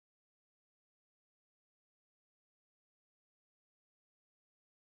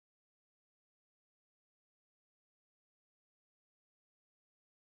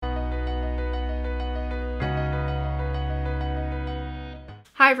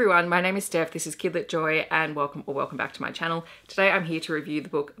Hi everyone, my name is Steph, this is Kidlit Joy, and welcome back to my channel. Today I'm here to review the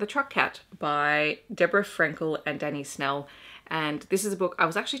book The Truck Cat by Deborah Frenkel and Danny Snell. And this is a book, I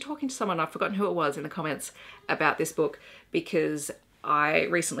was actually talking to someone, I've forgotten who it was, in the comments about this book because I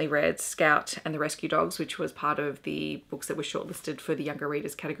recently read Scout and the Rescue Dogs, which was part of the books that were shortlisted for the younger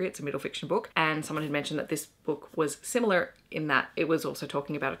readers category. It's a middle fiction book. And someone had mentioned that this book was similar in that it was also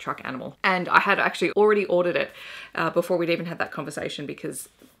talking about a truck animal. And I had actually already ordered it before we'd even had that conversation because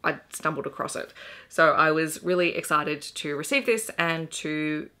I stumbled across it. So I was really excited to receive this and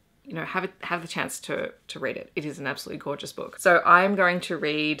to have the chance to read it. It is an absolutely gorgeous book. So I'm going to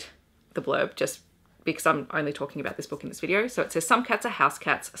read the blurb just because I'm only talking about this book in this video. So it says, some cats are house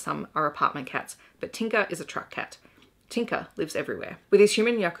cats, some are apartment cats, but Tinka is a truck cat. Tinka lives everywhere. With his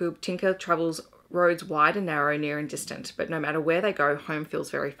human Yacoub, Tinka travels roads wide and narrow, near and distant, but no matter where they go, home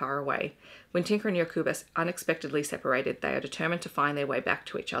feels very far away. When Tinka and Yacoub are unexpectedly separated, they are determined to find their way back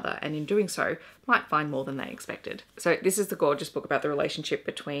to each other, and in doing so, might find more than they expected. So this is the gorgeous book about the relationship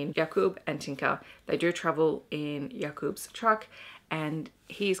between Yacoub and Tinka. They do travel in Yacoub's truck, and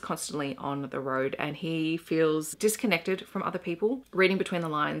he's constantly on the road and he feels disconnected from other people. Reading between the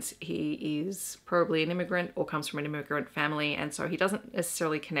lines, he is probably an immigrant or comes from an immigrant family, and so he doesn't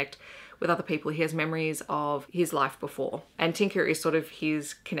necessarily connect with other people. He has memories of his life before, and Tinka is sort of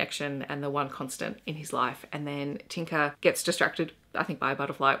his connection and the one constant in his life. And then Tinka gets distracted, I think, by a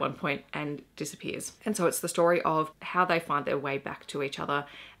butterfly at one point and disappears. And so it's the story of how they find their way back to each other.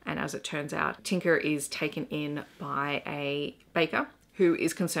 And as it turns out, Tinka is taken in by a baker who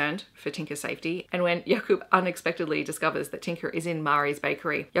is concerned for Tinka's safety. And when Yacoub unexpectedly discovers that Tinka is in Mari's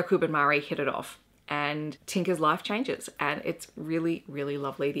bakery, Yacoub and Mari hit it off. And Tinka's life changes, and it's really, really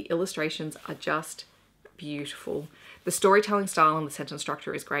lovely. The illustrations are just beautiful. The storytelling style and the sentence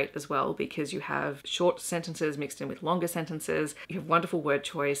structure is great as well, because you have short sentences mixed in with longer sentences. You have wonderful word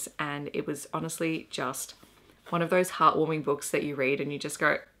choice, and it was honestly just one of those heartwarming books that you read and you just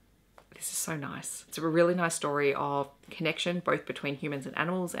go, this is so nice. It's a really nice story of connection, both between humans and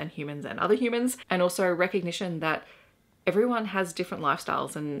animals and humans and other humans, and also recognition that everyone has different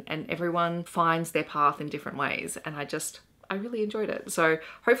lifestyles and everyone finds their path in different ways. And I really enjoyed it. So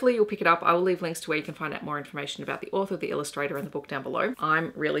hopefully you'll pick it up. I will leave links to where you can find out more information about the author, the illustrator, and the book down below.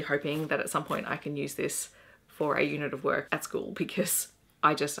 I'm really hoping that at some point I can use this for a unit of work at school because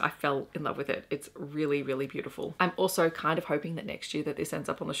I fell in love with it. It's really, really beautiful. I'm also kind of hoping that next year that this ends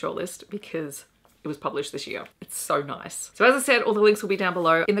up on the shortlist because it was published this year. It's so nice. So as I said, all the links will be down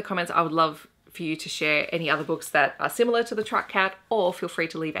below. In the comments, I would love for you to share any other books that are similar to The Truck Cat, or feel free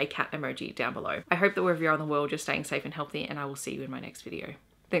to leave a cat emoji down below. I hope that wherever you are in the world, you're staying safe and healthy, and I will see you in my next video.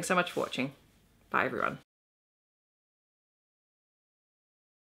 Thanks so much for watching. Bye everyone.